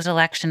how those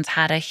elections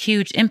had a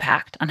huge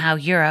impact on how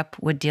Europe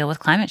would deal with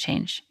climate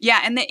change.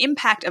 Yeah, and the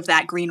impact of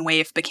that green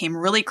wave became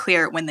really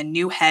clear when the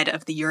new head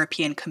of the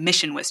European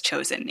Commission was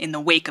chosen in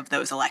the wake of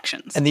those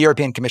elections. And the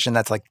European Commission,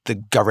 that's like the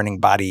governing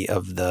body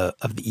of the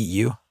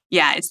EU?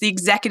 Yeah, it's the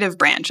executive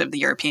branch of the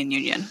European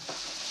Union.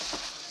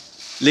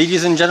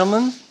 Ladies and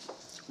gentlemen,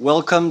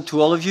 welcome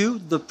to all of you.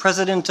 The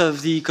President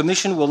of the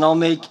Commission will now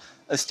make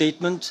a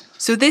statement.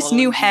 So this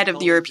new head of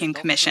the European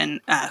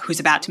Commission, who's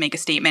about to make a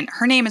statement,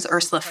 her name is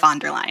Ursula von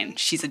der Leyen.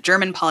 She's a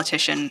German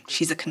politician.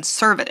 She's a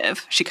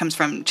conservative. She comes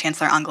from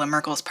Chancellor Angela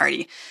Merkel's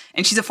party.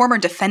 And she's a former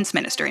defense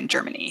minister in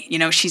Germany. You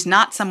know, she's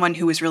not someone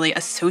who was really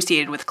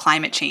associated with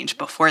climate change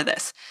before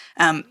this.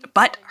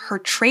 But her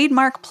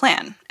trademark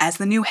plan as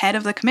the new head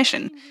of the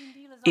Commission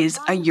is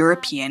a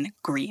European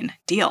Green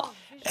Deal.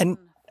 And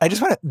I just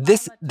want to,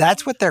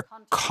 that's what they're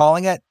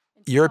calling it?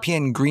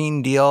 European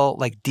Green Deal,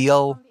 like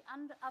deal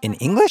in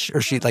English? Or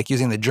is she like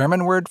using the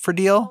German word for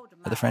deal?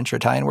 Or the French or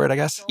Italian word, I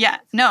guess? Yeah,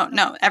 no.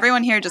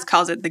 Everyone here just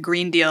calls it the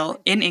Green Deal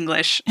in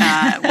English,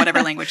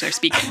 whatever language they're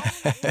speaking.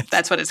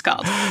 That's what it's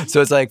called. So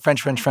it's like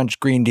French,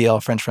 Green Deal,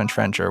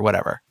 French, or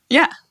whatever.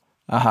 Yeah.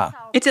 Uh-huh.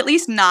 It's at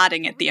least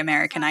nodding at the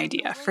American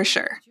idea, for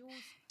sure.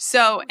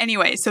 So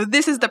anyway,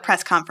 this is the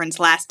press conference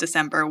last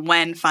December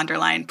when von der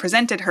Leyen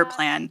presented her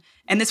plan,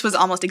 and this was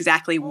almost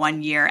exactly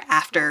 1 year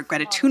after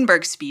Greta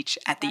Thunberg's speech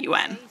at the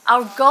UN.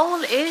 Our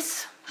goal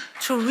is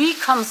to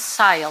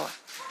reconcile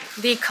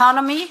the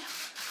economy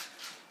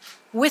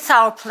with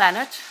our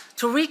planet,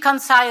 to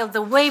reconcile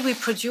the way we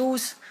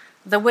produce,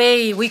 the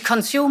way we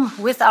consume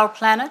with our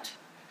planet,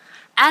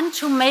 and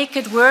to make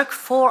it work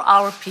for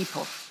our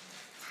people.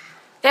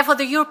 Therefore,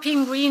 the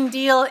European Green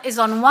Deal is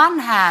on one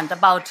hand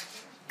about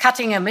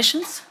cutting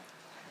emissions,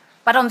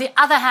 but on the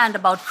other hand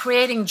about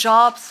creating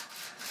jobs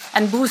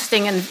and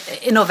boosting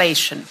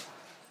innovation.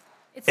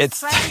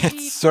 It's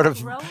sort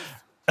of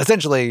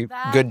essentially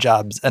good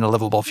jobs and a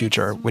livable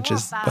future, which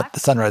is what the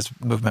Sunrise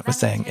Movement was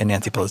saying in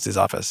Nancy Pelosi's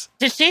office.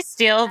 Did she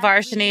steal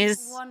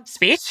Varshini's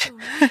speech?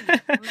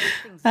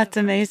 That's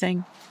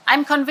amazing.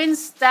 I'm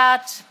convinced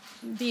that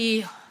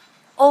the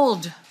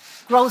old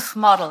growth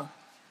model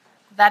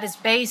that is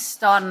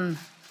based on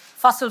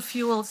fossil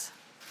fuels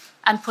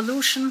and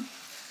pollution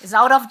is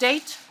out of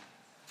date,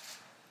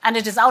 and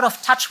it is out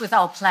of touch with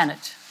our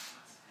planet.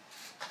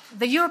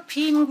 The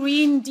European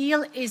Green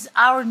Deal is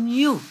our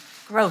new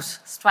growth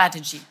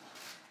strategy.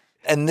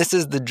 And this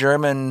is the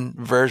German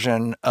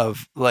version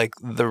of, like,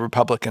 the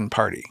Republican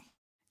Party.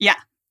 Yeah.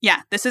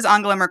 Yeah, this is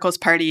Angela Merkel's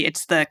party.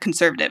 It's the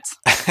Conservatives.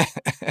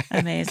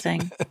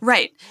 Amazing.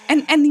 Right.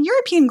 And the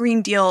European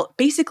Green Deal,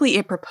 basically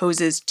it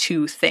proposes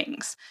two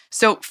things.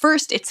 So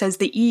first, it says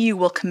the EU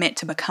will commit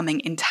to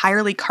becoming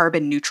entirely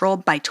carbon neutral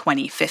by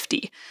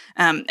 2050.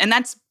 And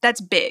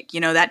that's big. You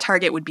know, that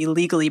target would be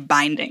legally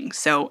binding.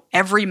 So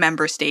every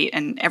member state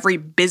and every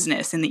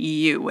business in the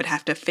EU would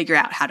have to figure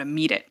out how to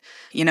meet it.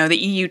 You know, the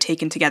EU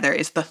taken together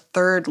is the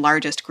third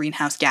largest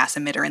greenhouse gas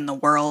emitter in the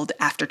world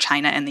after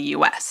China and the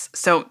US.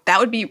 So that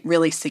would be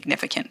really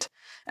significant.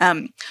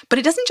 But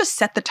it doesn't just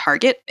set the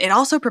target, it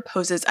also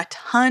proposes a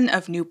ton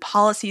of new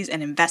policies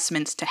and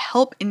investments to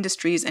help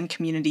industries and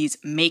communities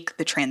make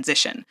the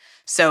transition.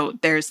 So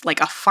there's like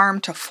a farm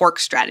to fork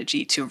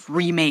strategy to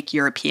remake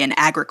European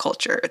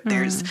agriculture.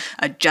 There's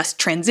a just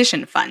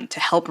transition fund to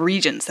help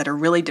regions that are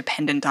really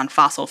dependent on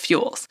fossil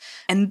fuels.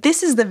 And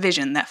this is the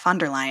vision that von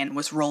der Leyen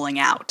was rolling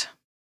out.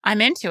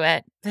 I'm into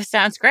it. This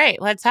sounds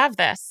great. Let's have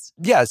this.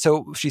 Yeah,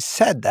 so she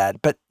said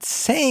that, but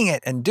saying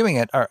it and doing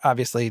it are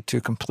obviously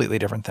two completely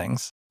different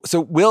things. So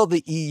will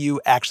the EU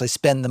actually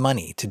spend the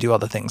money to do all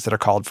the things that are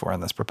called for in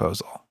this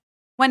proposal?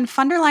 When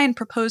von der Leyen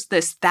proposed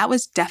this, that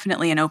was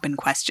definitely an open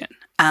question.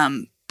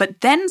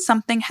 But then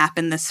something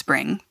happened this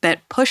spring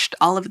that pushed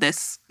all of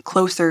this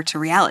closer to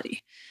reality.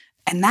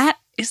 And that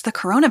is the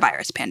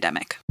coronavirus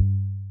pandemic.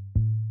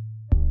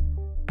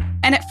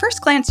 And at first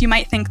glance, you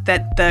might think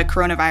that the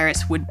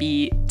coronavirus would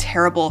be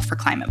terrible for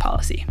climate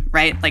policy,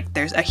 right? Like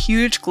there's a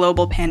huge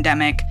global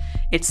pandemic.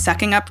 It's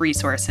sucking up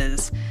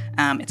resources.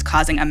 It's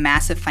causing a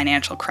massive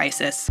financial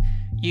crisis.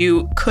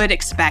 You could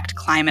expect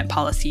climate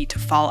policy to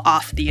fall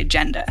off the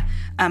agenda.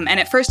 And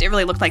at first, it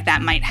really looked like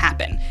that might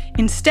happen.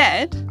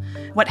 Instead,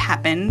 what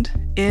happened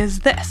is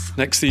this.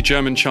 Next, the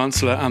German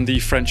Chancellor and the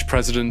French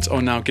President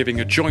are now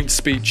giving a joint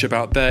speech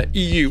about their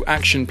EU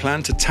action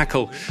plan to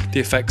tackle the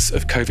effects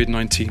of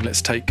COVID-19.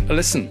 Let's take a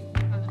listen.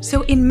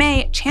 So in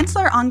May,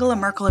 Chancellor Angela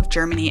Merkel of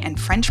Germany and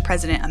French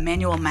President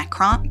Emmanuel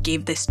Macron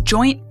gave this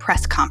joint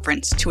press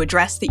conference to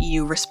address the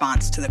EU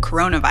response to the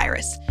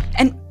coronavirus.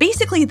 And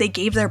basically, they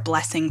gave their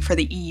blessing for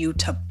the EU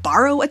to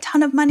borrow a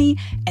ton of money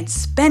and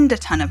spend a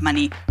ton of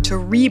money to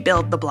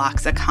rebuild the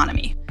bloc's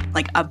economy,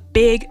 like a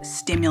big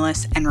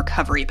stimulus and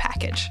recovery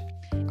package.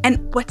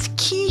 And what's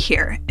key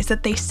here is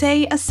that they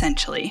say,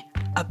 essentially,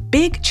 a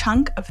big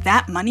chunk of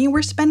that money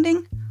we're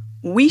spending,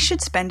 we should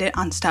spend it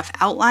on stuff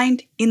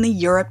outlined in the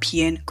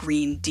European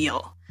Green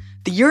Deal.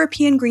 The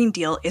European Green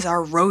Deal is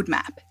our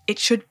roadmap. It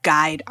should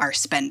guide our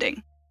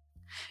spending.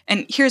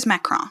 And here's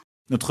Macron.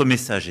 Notre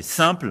message est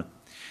simple.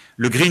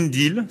 Le Green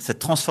Deal,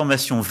 cette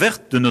transformation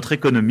verte de notre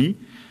économie,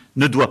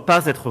 ne doit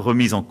pas être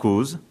remise en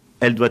cause.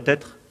 Elle doit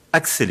être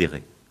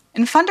accélérée.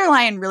 And von der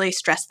Leyen really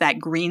stressed that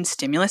green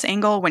stimulus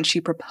angle when she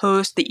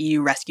proposed the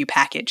EU rescue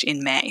package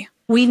in May.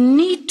 We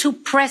need to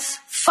press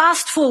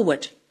fast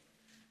forward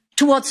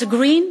towards a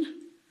green,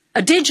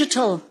 a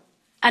digital,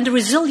 and a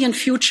resilient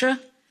future,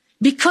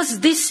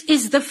 because this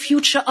is the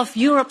future of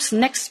Europe's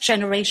next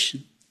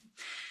generation.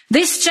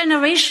 This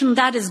generation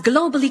that is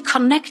globally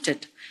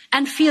connected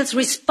and feels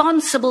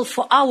responsible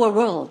for our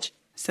world.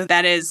 So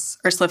that is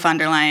Ursula von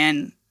der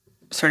Leyen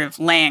sort of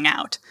laying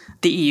out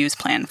the EU's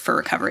plan for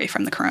recovery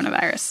from the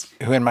coronavirus.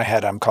 Who in my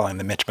head I'm calling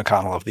the Mitch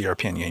McConnell of the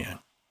European Union.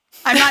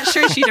 I'm not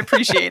sure she'd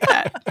appreciate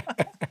that.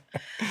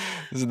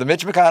 This is the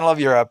Mitch McConnell of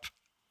Europe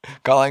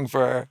calling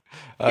for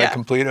a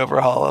complete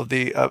overhaul of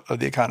the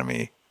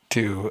economy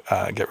to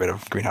get rid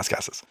of greenhouse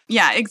gases.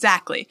 Yeah,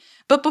 exactly.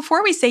 But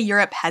before we say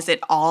Europe has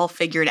it all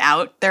figured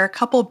out, there are a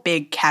couple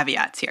big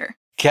caveats here.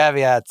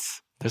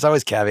 Caveats. There's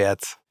always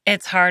caveats.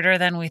 It's harder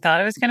than we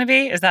thought it was going to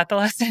be. Is that the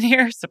lesson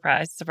here?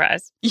 Surprise,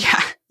 surprise.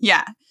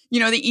 Yeah. You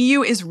know, the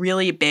EU is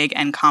really big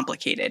and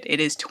complicated. It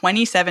is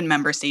 27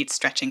 member states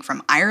stretching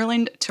from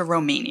Ireland to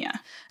Romania.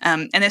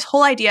 And this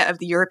whole idea of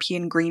the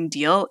European Green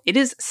Deal, it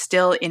is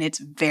still in its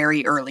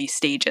very early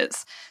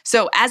stages.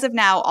 So as of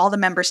now, all the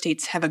member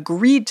states have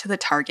agreed to the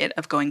target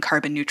of going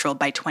carbon neutral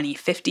by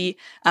 2050,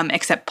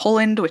 except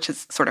Poland, which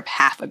is sort of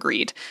half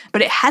agreed.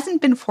 But it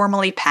hasn't been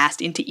formally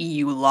passed into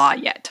EU law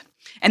yet.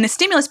 And the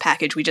stimulus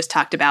package we just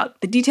talked about,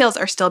 the details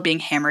are still being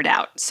hammered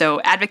out.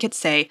 So advocates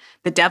say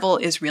the devil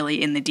is really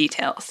in the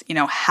details, you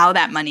know, how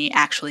that money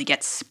actually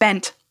gets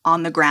spent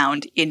on the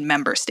ground in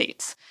member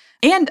states.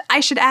 And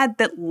I should add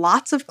that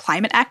lots of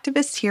climate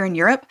activists here in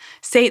Europe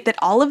say that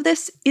all of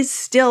this is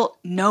still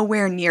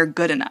nowhere near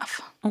good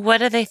enough. What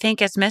do they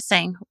think is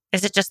missing?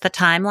 Is it just the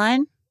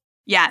timeline?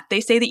 Yeah, they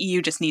say the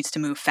EU just needs to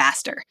move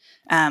faster.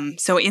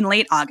 So in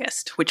late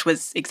August, which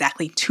was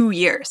exactly 2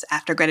 years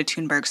after Greta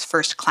Thunberg's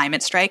first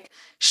climate strike,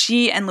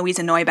 she and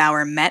Luisa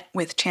Neubauer met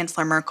with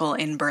Chancellor Merkel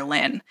in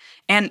Berlin.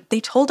 And they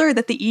told her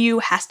that the EU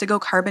has to go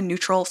carbon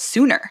neutral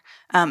sooner,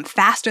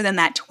 faster than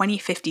that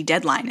 2050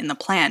 deadline in the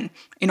plan,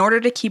 in order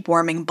to keep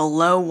warming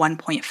below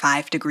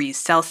 1.5 degrees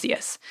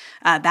Celsius.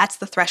 That's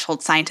the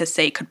threshold scientists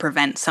say could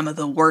prevent some of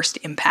the worst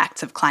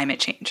impacts of climate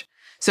change.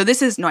 So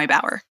this is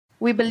Neubauer.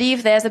 We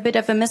believe there's a bit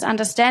of a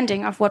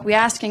misunderstanding of what we're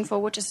asking for,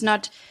 which is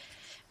not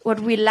what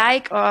we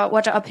like or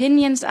what our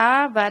opinions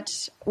are,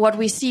 but what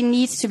we see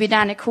needs to be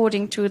done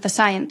according to the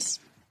science.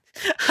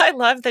 I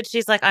love that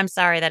she's like, I'm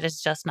sorry, that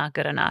is just not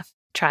good enough.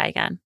 Try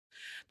again.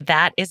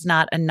 That is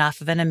not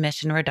enough of an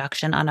emission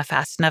reduction on a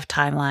fast enough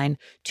timeline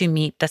to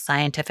meet the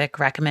scientific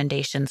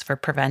recommendations for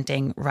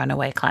preventing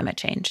runaway climate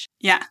change.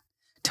 Yeah,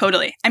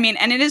 totally. I mean,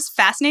 and it is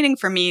fascinating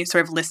for me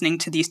sort of listening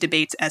to these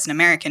debates as an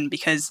American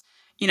because,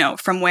 you know,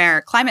 from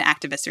where climate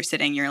activists are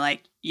sitting, you're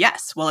like,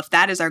 yes, well, if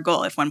that is our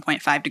goal, if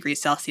 1.5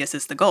 degrees Celsius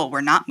is the goal, we're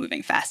not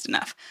moving fast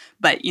enough.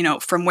 But, you know,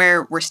 from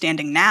where we're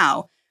standing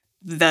now,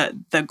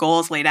 the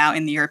goals laid out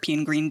in the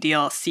European Green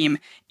Deal seem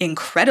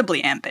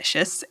incredibly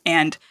ambitious.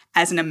 And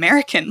as an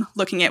American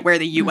looking at where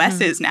the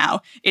U.S. is now,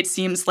 it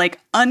seems like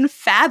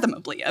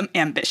unfathomably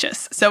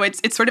ambitious. So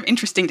it's sort of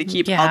interesting to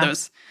keep all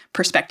those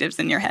perspectives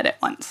in your head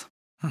at once.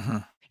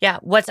 Yeah,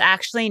 what's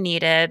actually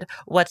needed,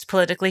 what's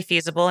politically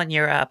feasible in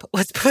Europe,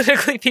 what's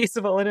politically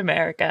feasible in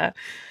America.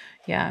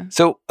 Yeah.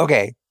 So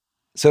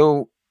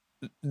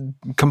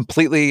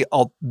completely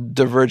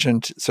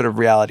divergent sort of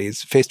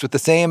realities faced with the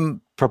same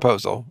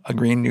proposal, a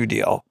Green New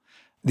Deal.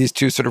 These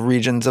two sort of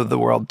regions of the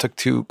world took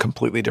two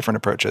completely different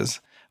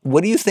approaches.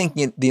 What do you think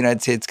the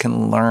United States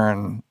can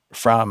learn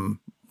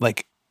from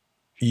like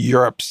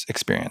Europe's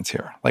experience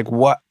here? Like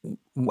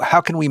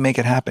how can we make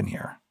it happen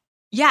here?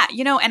 Yeah,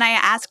 you know, and I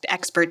asked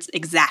experts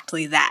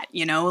exactly that,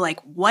 you know, like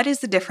what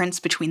is the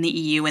difference between the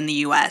EU and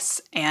the US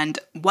and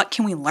what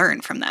can we learn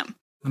from them?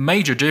 The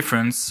major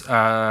difference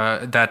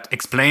that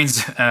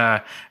explains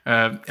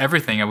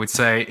everything, I would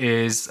say,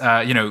 is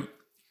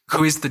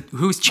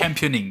who's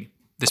championing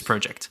this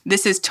project.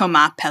 This is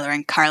Thomas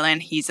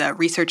Pellerin-Carlin. He's a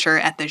researcher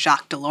at the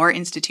Jacques Delors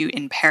Institute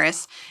in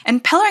Paris.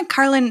 And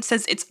Pellerin-Carlin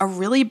says it's a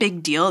really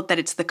big deal that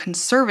it's the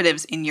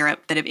conservatives in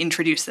Europe that have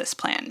introduced this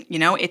plan. You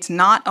know, it's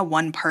not a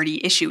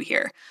one-party issue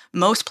here.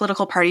 Most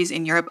political parties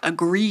in Europe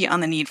agree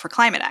on the need for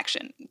climate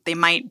action. They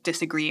might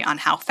disagree on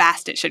how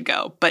fast it should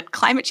go, but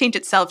climate change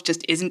itself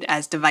just isn't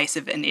as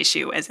divisive an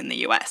issue as in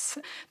the US.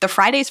 The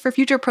Fridays for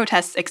Future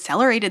protests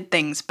accelerated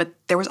things, but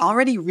there was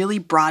already really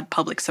broad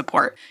public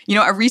support. You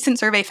know, a recent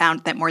survey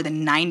found that more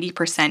than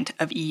 90%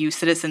 of EU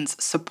citizens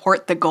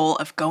support the goal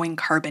of going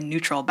carbon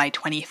neutral by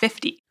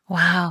 2050.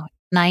 Wow,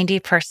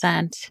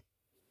 90%.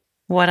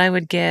 What I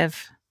would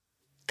give.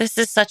 This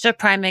is such a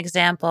prime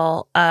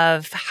example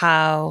of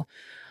how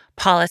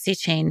policy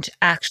change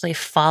actually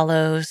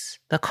follows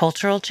the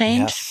cultural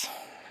change. Yes.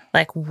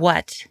 Like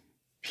what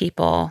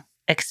people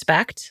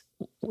expect.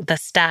 The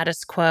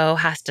status quo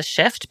has to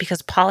shift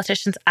because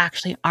politicians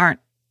actually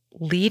aren't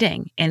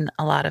leading in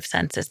a lot of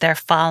senses. They're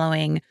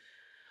following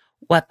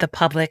what the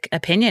public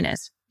opinion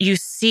is. You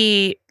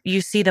see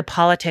the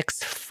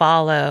politics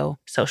follow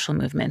social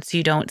movements.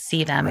 You don't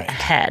see them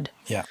ahead.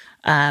 Yeah.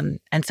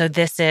 And so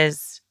this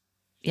is,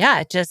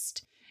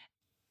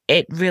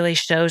 it really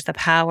shows the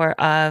power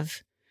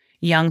of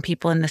young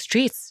people in the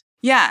streets.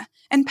 Yeah.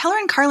 And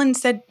Pellerin-Carlin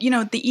said, you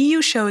know, the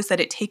EU shows that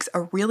it takes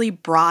a really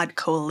broad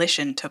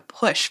coalition to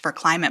push for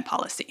climate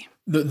policy.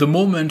 The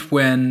moment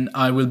when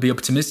I will be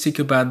optimistic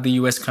about the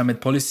US climate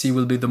policy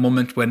will be the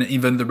moment when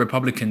even the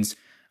Republicans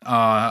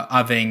are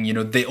having, you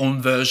know, their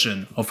own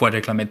version of what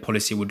a climate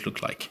policy would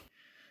look like.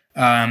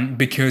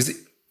 Because,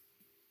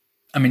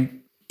 I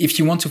mean, if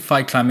you want to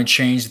fight climate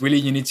change, really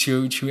you need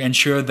to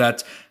ensure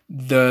that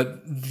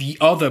the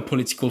other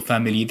political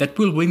family that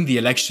will win the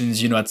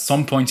elections, you know, at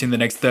some point in the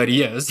next 30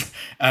 years,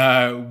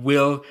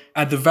 will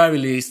at the very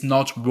least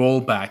not roll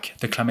back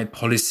the climate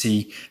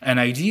policy. And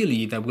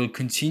ideally that will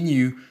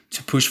continue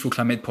to push for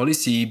climate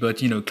policy,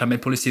 but, you know,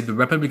 climate policy the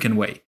Republican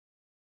way.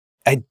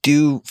 I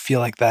do feel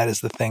like that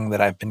is the thing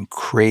that I've been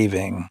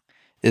craving,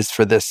 is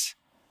for this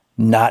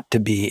not to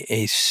be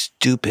a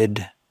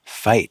stupid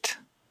fight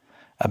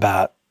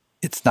about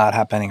it's not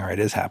happening or it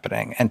is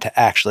happening, and to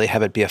actually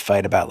have it be a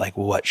fight about like,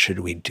 what should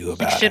we do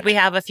about it? Should we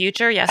have a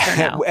future? Yes or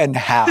no? And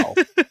how?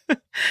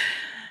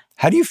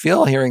 How do you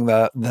feel hearing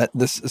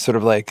this sort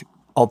of like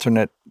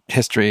alternate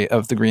history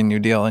of the Green New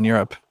Deal in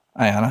Europe,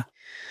 Ayanna?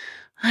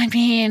 I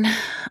mean,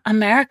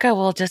 America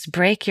will just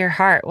break your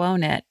heart,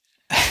 won't it?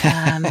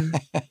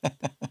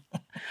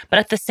 But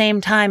at the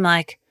same time,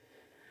 like,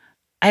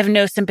 I have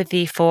no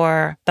sympathy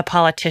for the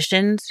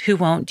politicians who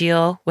won't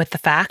deal with the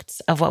facts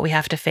of what we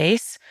have to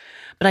face.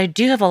 But I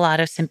do have a lot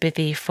of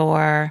sympathy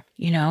for,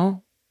 you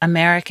know,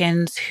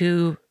 Americans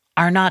who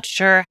are not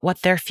sure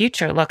what their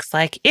future looks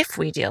like if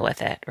we deal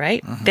with it,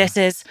 right? Mm-hmm. This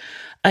is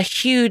a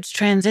huge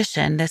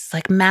transition, this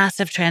like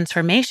massive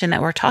transformation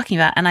that we're talking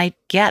about. And I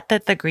get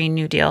that the Green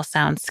New Deal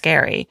sounds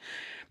scary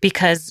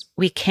because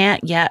we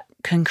can't yet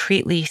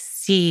concretely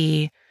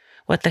see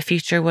what the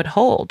future would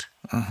hold.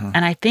 Mm-hmm.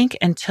 And I think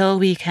until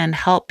we can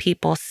help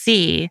people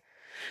see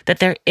that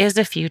there is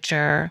a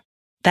future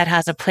that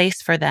has a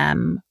place for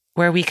them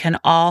where we can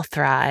all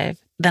thrive,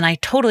 then I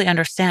totally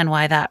understand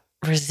why that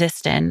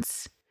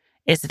resistance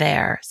is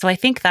there. So I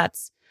think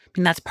that's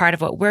part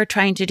of what we're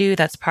trying to do.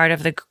 That's part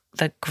of the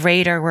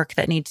greater work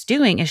that needs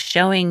doing, is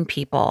showing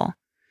people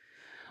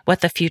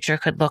what the future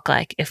could look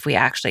like if we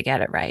actually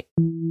get it right.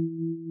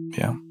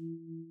 Yeah.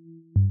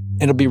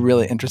 It'll be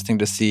really interesting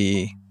to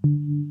see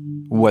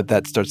what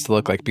that starts to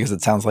look like, because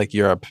it sounds like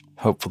Europe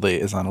hopefully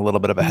is on a little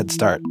bit of a head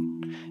start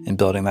in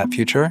building that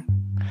future.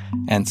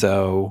 And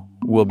so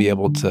we'll be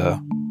able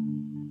to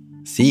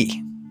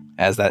see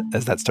as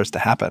that starts to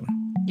happen.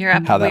 You're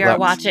up. We are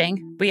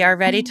watching. We are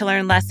ready to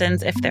learn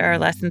lessons if there are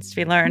lessons to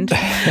be learned.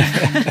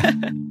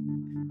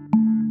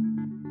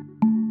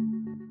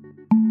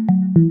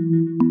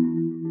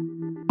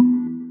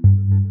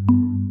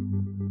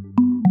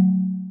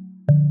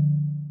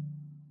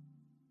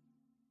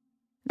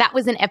 That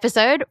was an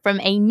episode from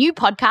a new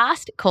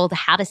podcast called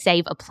How to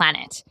Save a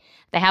Planet.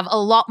 They have a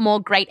lot more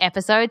great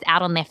episodes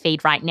out on their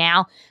feed right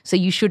now, so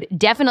you should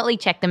definitely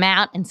check them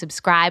out and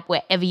subscribe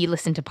wherever you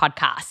listen to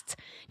podcasts.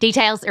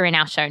 Details are in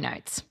our show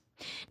notes.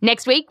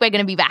 Next week, we're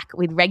going to be back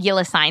with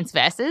regular Science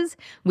Versus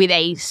with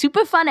a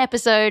super fun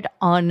episode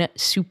on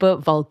super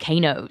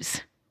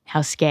volcanoes.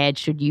 How scared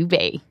should you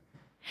be?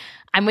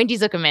 I'm Wendy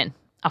Zuckerman.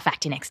 I'll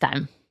fact you next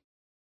time.